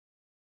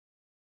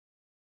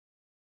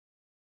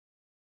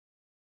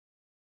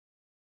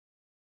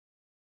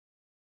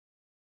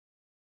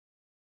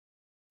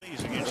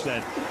Against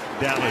that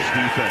Dallas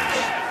defense.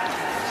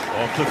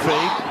 Off the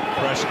fake,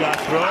 Prescott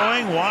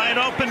throwing, wide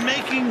open,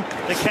 making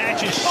the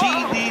catch is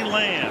Ceedee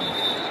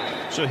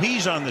Lamb. So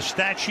he's on the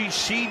stat sheet.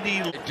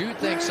 Ceedee. I do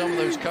think some of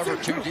those cover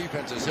two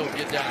defenses he'll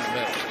get down the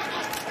middle.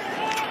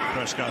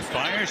 Prescott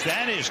fires,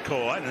 that is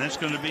caught, and that's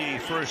going to be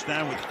first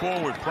down with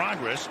forward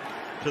progress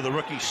to the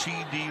rookie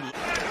Ceedee.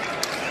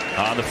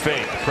 On the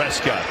fake,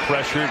 Prescott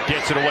pressured,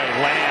 gets it away.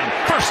 Lamb,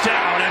 first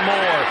down and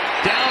more.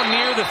 Down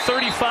near the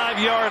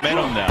 35-yard.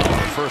 Momentum now,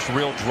 the first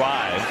real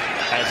drive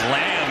as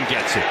Lamb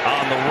gets it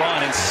on the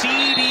run. And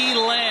Ceedee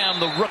Lamb,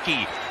 the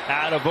rookie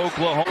out of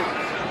Oklahoma.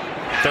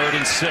 3rd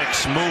and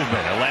 6,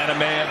 movement. Atlanta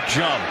may have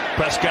jumped.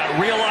 Prescott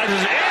realizes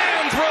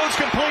and throws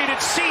completed.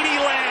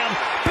 Ceedee Lamb,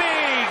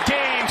 big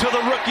game to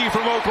the rookie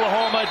from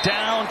Oklahoma,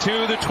 down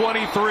to the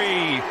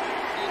 23.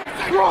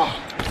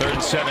 3rd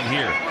and 7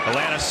 here.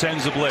 Atlanta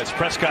sends a blitz.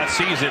 Prescott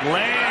sees it.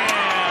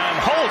 Lamb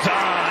holds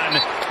on.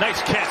 Nice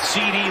catch,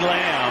 Ceedee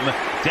Lamb.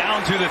 Down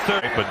to the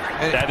 30. But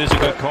that is a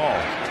good call.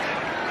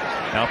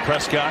 Now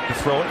Prescott to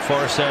throw it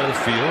far side of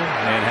the field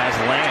and has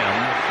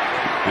Lamb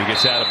who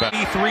gets out about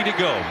 3 to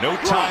go. No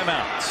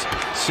timeouts.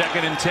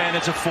 2nd and 10.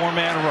 It's a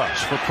 4-man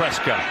rush for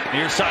Prescott.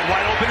 Near side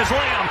wide open is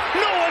Lamb.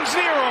 No one's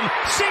near him.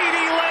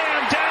 Ceedee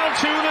Lamb down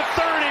to the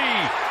 30.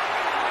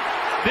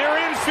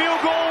 They're in field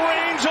goal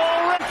range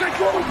already.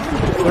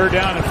 3rd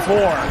down and 4.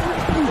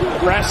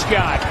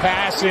 Prescott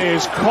pass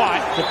is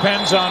caught.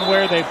 Depends on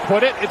where they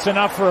put it. It's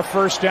enough for a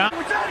first down.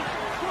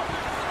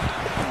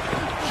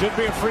 Should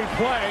be a free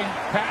play.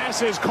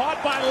 Pass is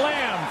caught by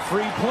Lamb.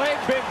 Free play,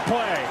 big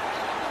play.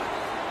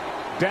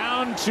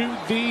 Down to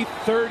the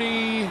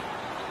 33.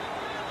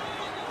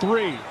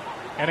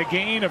 And a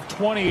gain of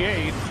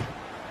 28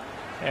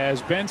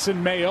 as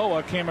Benson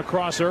Mayowa came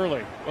across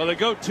early. Well, they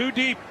go too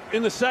deep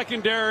in the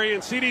secondary,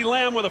 and Ceedee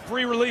Lamb with a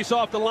free release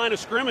off the line of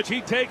scrimmage. He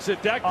takes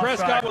it. Dak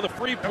Prescott with a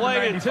free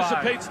play,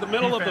 anticipates the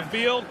middle of the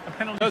field,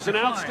 does an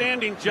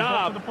outstanding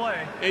job,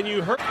 and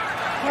you heard.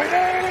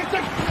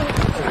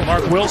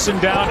 Mark Wilson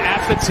down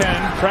at the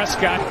 10.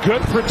 Prescott,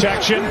 good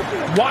protection.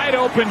 Wide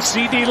open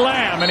Ceedee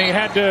Lamb, and he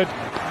had to.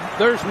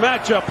 There's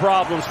matchup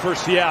problems for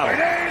Seattle.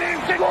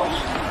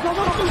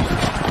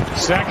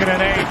 2nd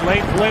and 8.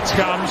 Late blitz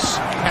comes.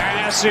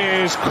 Pass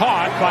is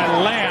caught by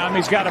Lamb.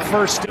 He's got a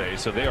first.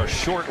 So they are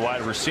short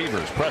wide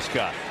receivers.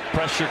 Prescott,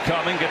 pressure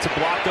coming, gets a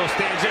block, though,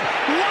 stands in.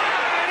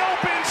 Wide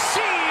open,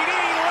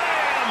 Ceedee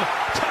Lamb.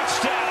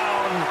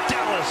 Touchdown,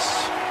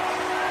 Dallas.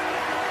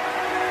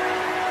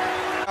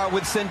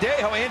 With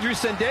Sendejo, Andrew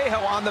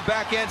Sendejo on the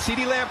back end.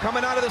 Ceedee Lamb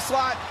coming out of the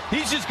slot.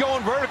 He's just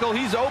going vertical.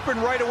 He's open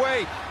right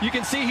away. You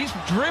can see he's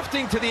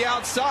drifting to the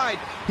outside.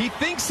 He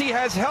thinks he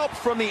has help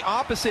from the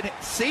opposite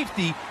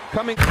safety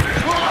coming.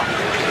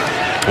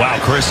 Wow,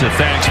 Chris,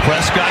 thanks.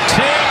 Prescott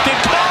tipped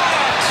and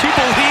caught. You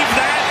believe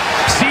that?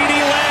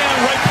 Ceedee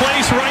Lamb, right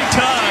place, right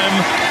time.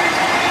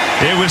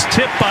 It was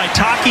tipped by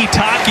Taki,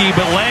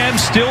 but Lamb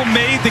still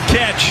made the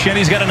catch, and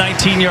he's got a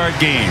 19-yard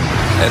gain.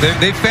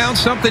 They found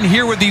something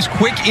here with these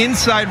quick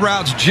inside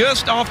routes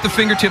just off the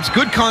fingertips.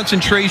 Good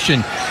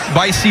concentration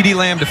by Ceedee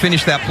Lamb to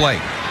finish that play.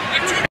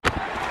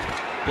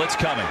 Blitz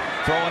coming.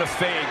 Throwing a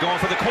fade. Going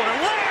for the corner.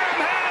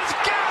 Lamb has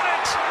got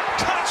it!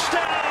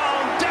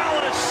 Touchdown,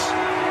 Dallas!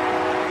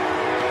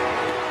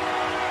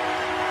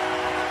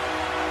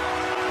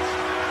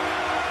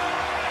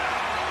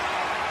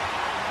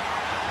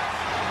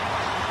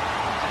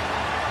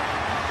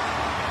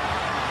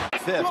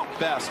 Fifth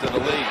best in the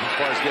league as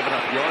far as giving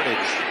up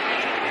yardage.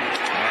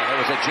 There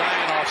was a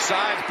giant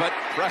offside, but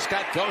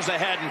Prescott goes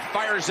ahead and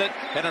fires it.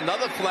 And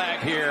another flag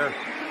here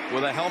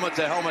with a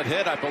helmet-to-helmet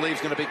hit, I believe,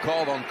 is going to be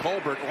called on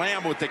Colbert.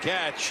 Lamb with the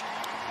catch.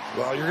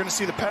 Well, you're going to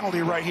see the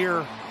penalty right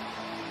here.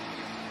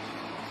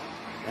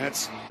 And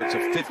it's a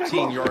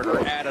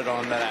 15-yarder added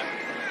on that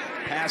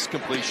pass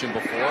completion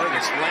before. And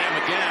it's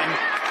Lamb again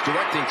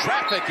directing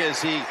traffic as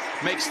he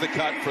makes the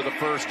cut for the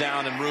first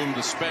down and room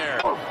to spare.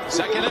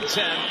 2nd and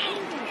 10.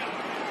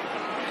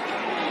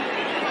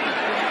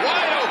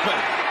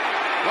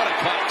 What a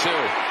cut,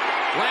 too.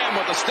 Lamb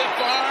with a stiff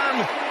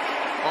arm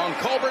on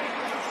Colbert,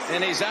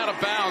 and he's out of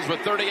bounds with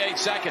 38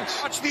 seconds.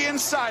 Watch the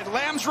inside.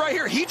 Lamb's right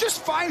here. He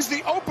just finds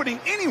the opening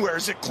anywhere.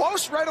 Is it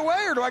close right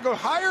away, or do I go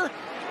higher?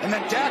 And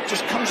then Dak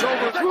just comes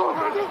over.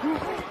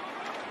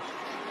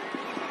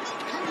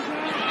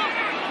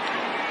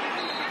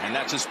 And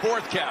that's his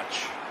 4th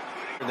catch.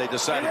 They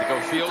decided to go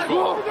field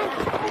goal.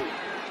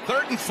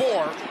 3rd and 4.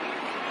 Oh,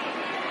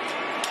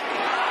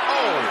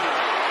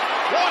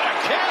 what a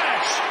catch!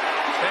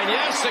 And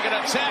yes, they're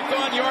going to tack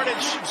on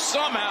yardage.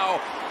 Somehow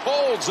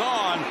holds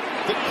on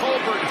the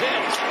Colbert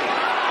hit.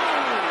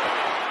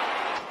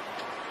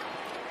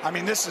 I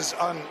mean, that's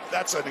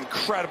an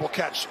incredible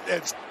catch.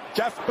 It's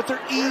but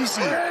they're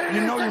easy. You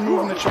know you're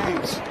moving the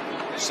chains.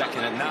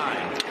 2nd and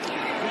 9.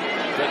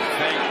 Good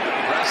fake.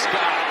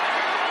 Prescott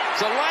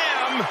to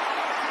Lamb.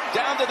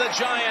 Down to the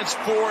Giants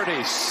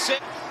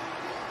 46.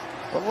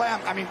 But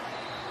Lamb, I mean,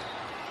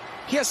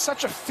 he has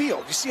such a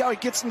feel. You see how he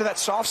gets into that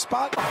soft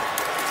spot?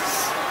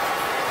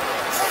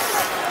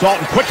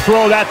 Dalton, quick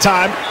throw that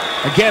time.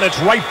 Again, it's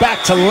right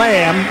back to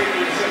Lamb.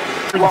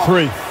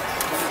 3.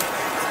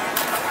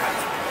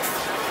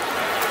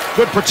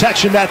 Good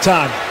protection that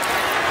time.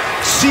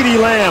 Ceedee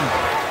Lamb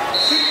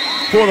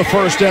for the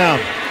first down.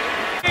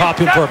 Pop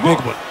in for a big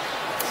one.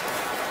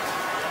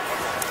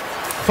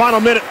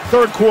 Final minute,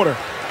 third quarter.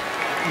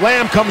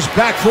 Lamb comes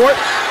back for it.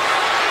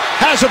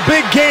 Has a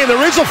big gain.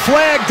 There is a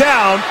flag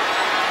down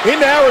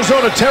into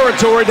Arizona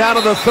territory, down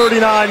to the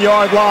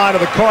 39-yard line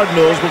of the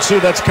Cardinals. We'll see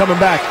if that's coming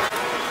back.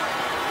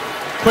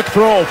 Quick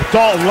throw for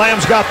Dalton.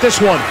 Lamb's got this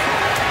one.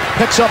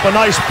 Picks up a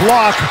nice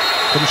block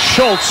from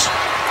Schultz.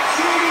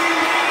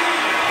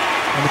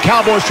 And the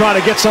Cowboys trying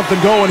to get something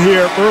going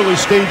here, early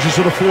stages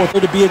of the fourth.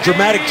 To be a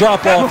dramatic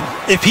drop-off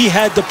if he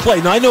had to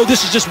play. Now, I know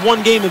this is just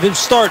one game of him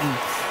starting,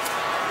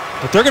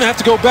 but they're going to have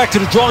to go back to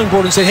the drawing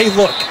board and say, hey,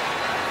 look,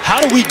 how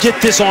do we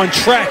get this on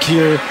track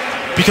here?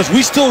 Because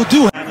we still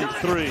do.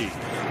 3.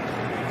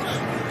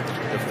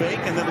 The fake,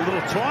 and then a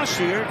little toss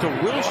here to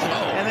Wilson,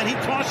 and then he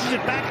tosses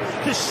it back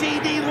to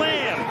Ceedee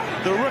Lamb,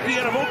 the rookie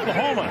out of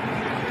Oklahoma.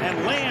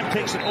 And Lamb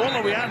takes it all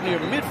the way out near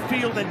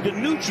midfield, and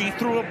DiNucci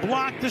threw a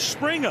block to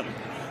spring him.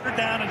 They're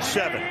down in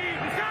 7.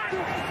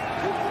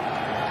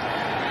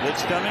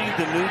 Blitz dummy,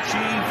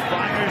 DiNucci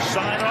fires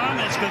sidearm.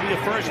 It's going to be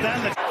a first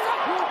down.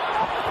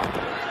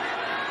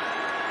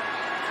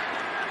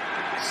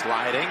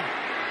 Sliding,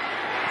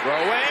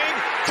 throwing,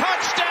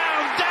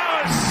 touchdown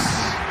Dallas!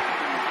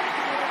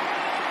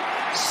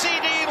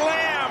 Ceedee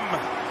Lamb.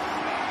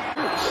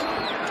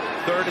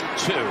 3rd and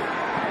 2.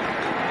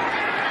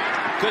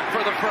 Good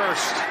for the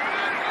first.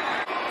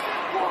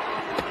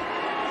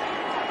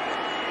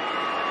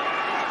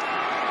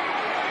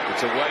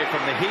 It's away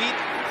from the heat.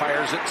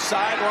 Fires it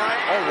sideline.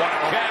 Oh, what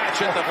a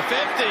catch at the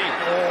 50.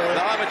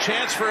 They'll have a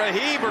chance for a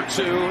heave or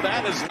two.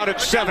 That is out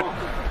at 7.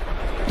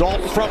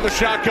 Dalton from the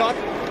shotgun.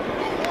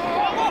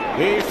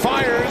 He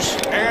fires,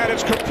 and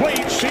it's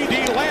complete.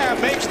 Ceedee Lamb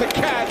makes the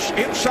catch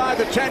inside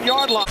the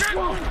 10-yard line.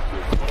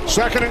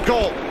 2nd and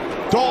goal.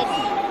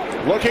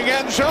 Dalton looking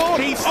end zone.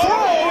 He throws.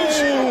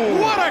 Oh,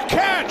 what a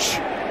catch!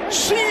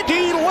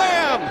 Ceedee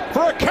Lamb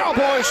for a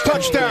Cowboys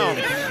touchdown.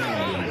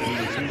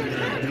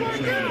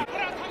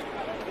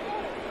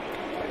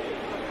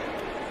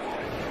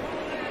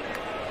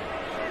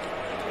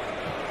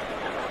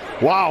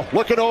 Wow,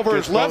 looking over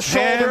his left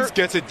shoulder.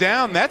 Gets it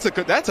down. That's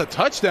a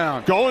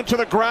touchdown. Going to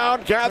the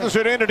ground, gathers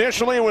it in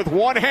initially with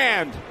one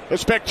hand. A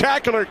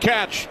spectacular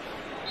catch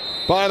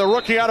by the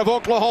rookie out of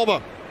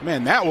Oklahoma.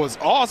 Man, that was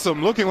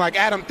awesome. Looking like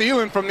Adam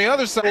Thielen from the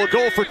other side. Will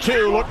go for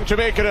 2, looking to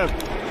make it a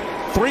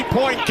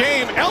 3-point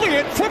game.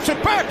 Elliott flips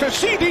it back to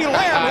Ceedee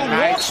Lamb, who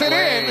walks it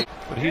in.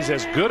 But he's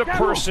as good a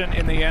person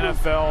in the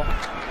NFL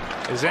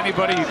as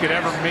anybody you could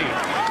ever meet.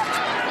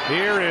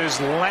 Here is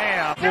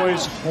Lamb.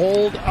 Boys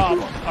hold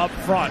up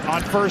front.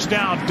 On first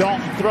down,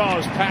 Dalton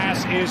throws.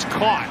 Pass is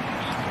caught.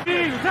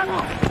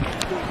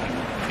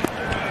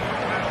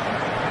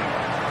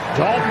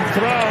 Dalton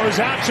throws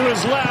out to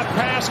his left.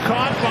 Pass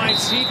caught by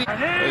Ceedee.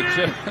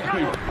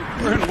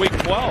 We're in week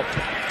 12.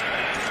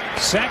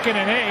 2nd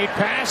and 8.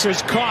 Pass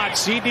is caught.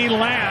 Ceedee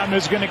Lamb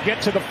is going to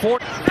get to the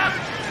 4th.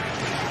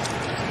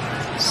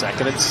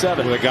 2nd and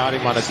 7. They got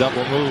him on a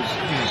double move.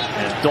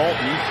 And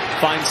Dalton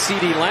finds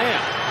Ceedee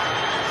Lamb.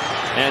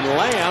 And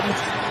Lamb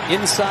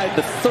inside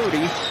the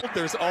 30.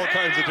 There's all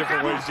kinds of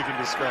different ways you can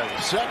describe it.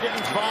 2nd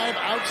and 5,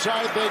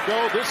 outside they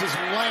go. This is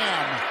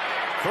Lamb.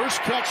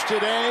 First catch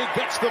today,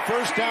 gets the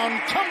first down,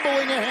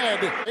 tumbling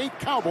ahead. 8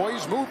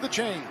 Cowboys move the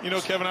chain. You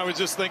know, Kevin, I was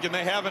just thinking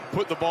they haven't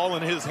put the ball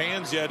in his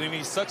hands yet, and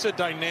he's such a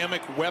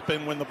dynamic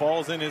weapon when the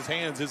ball's in his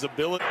hands. His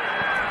ability.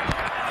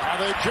 Now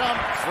they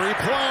jump, free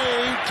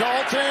play,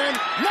 Dalton.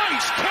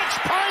 Nice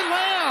catch by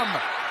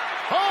Lamb.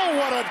 Oh,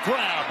 what a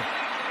grab.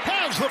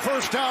 Has the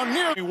first down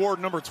near. Ward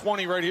number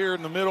 20 right here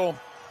in the middle.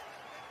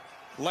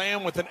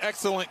 Lamb with an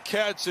excellent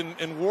catch,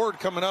 and Ward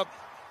coming up.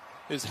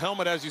 His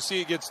helmet, as you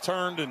see, it gets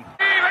turned. And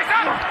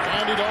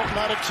Andy Dalton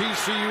out of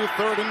TCU,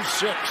 3rd and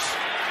 6.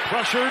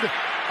 Pressured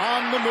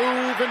on the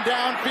move and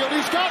downfield.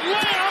 He's got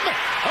Lamb.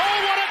 Oh,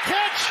 what a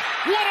catch.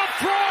 What a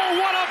throw.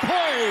 What a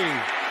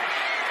play.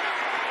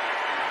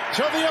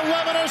 To the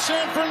 11 of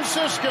San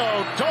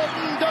Francisco.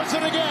 Dalton does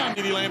it again.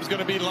 Ceedee Lamb's going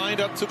to be lined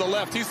up to the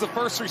left. He's the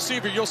first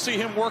receiver. You'll see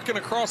him working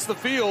across the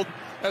field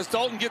as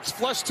Dalton gets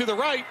flushed to the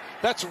right.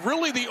 That's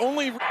really the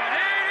only. Here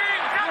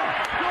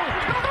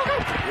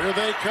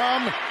they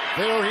come.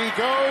 There he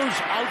goes.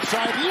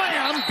 Outside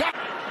Lamb.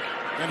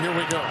 And here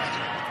we go.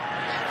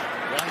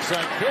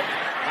 Onside kick.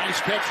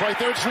 Nice catch right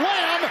there. It's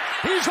Lamb.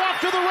 He's off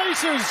to the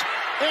races.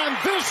 And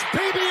this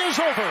baby is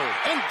over.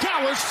 And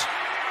Dallas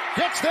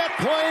gets that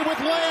play with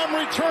Lamb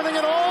returning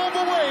it all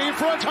the way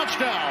for a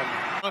touchdown.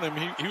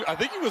 I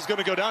think he was going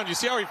to go down. You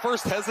see how he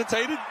first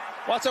hesitated?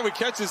 Watch how he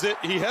catches it.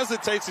 He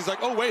hesitates. He's like,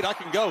 oh, wait, I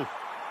can go.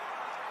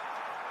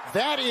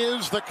 That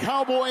is the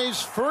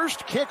Cowboys'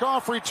 first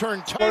kickoff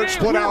return.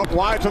 Split out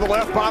wide to the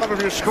left bottom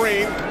of your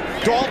screen.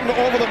 Dalton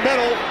over the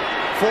middle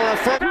for a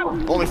first.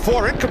 Only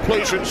 4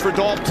 incompletions for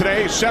Dalton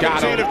today.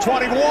 17 of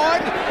 21.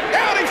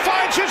 And he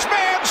finds his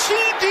man,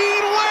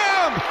 Ceedee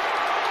Lamb.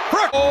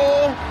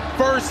 Whole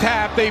first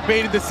half, they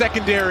baited the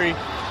secondary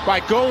by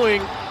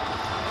going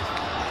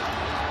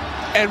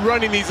and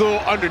running these little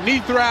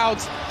underneath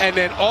routes, and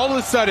then all of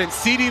a sudden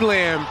Ceedee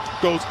Lamb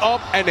goes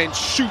up and then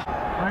shoot.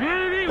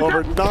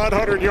 Over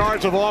 900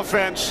 yards of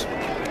offense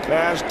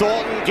as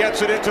Dalton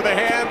gets it into the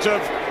hands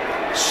of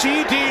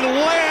Ceedee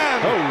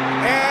Lamb,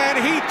 and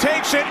he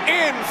takes it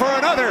in for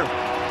another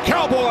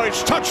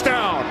Cowboys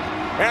touchdown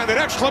and an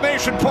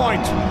exclamation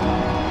point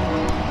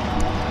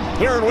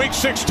here in week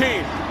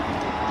 16.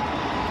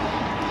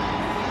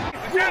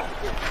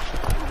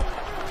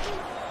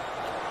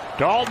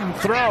 Dalton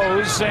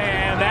throws,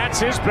 and that's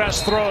his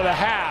best throw of the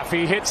half.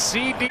 He hits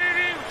Ceedee.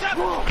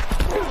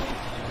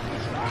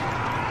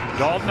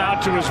 Dalton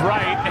out to his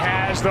right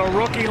has the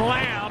rookie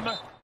Lamb.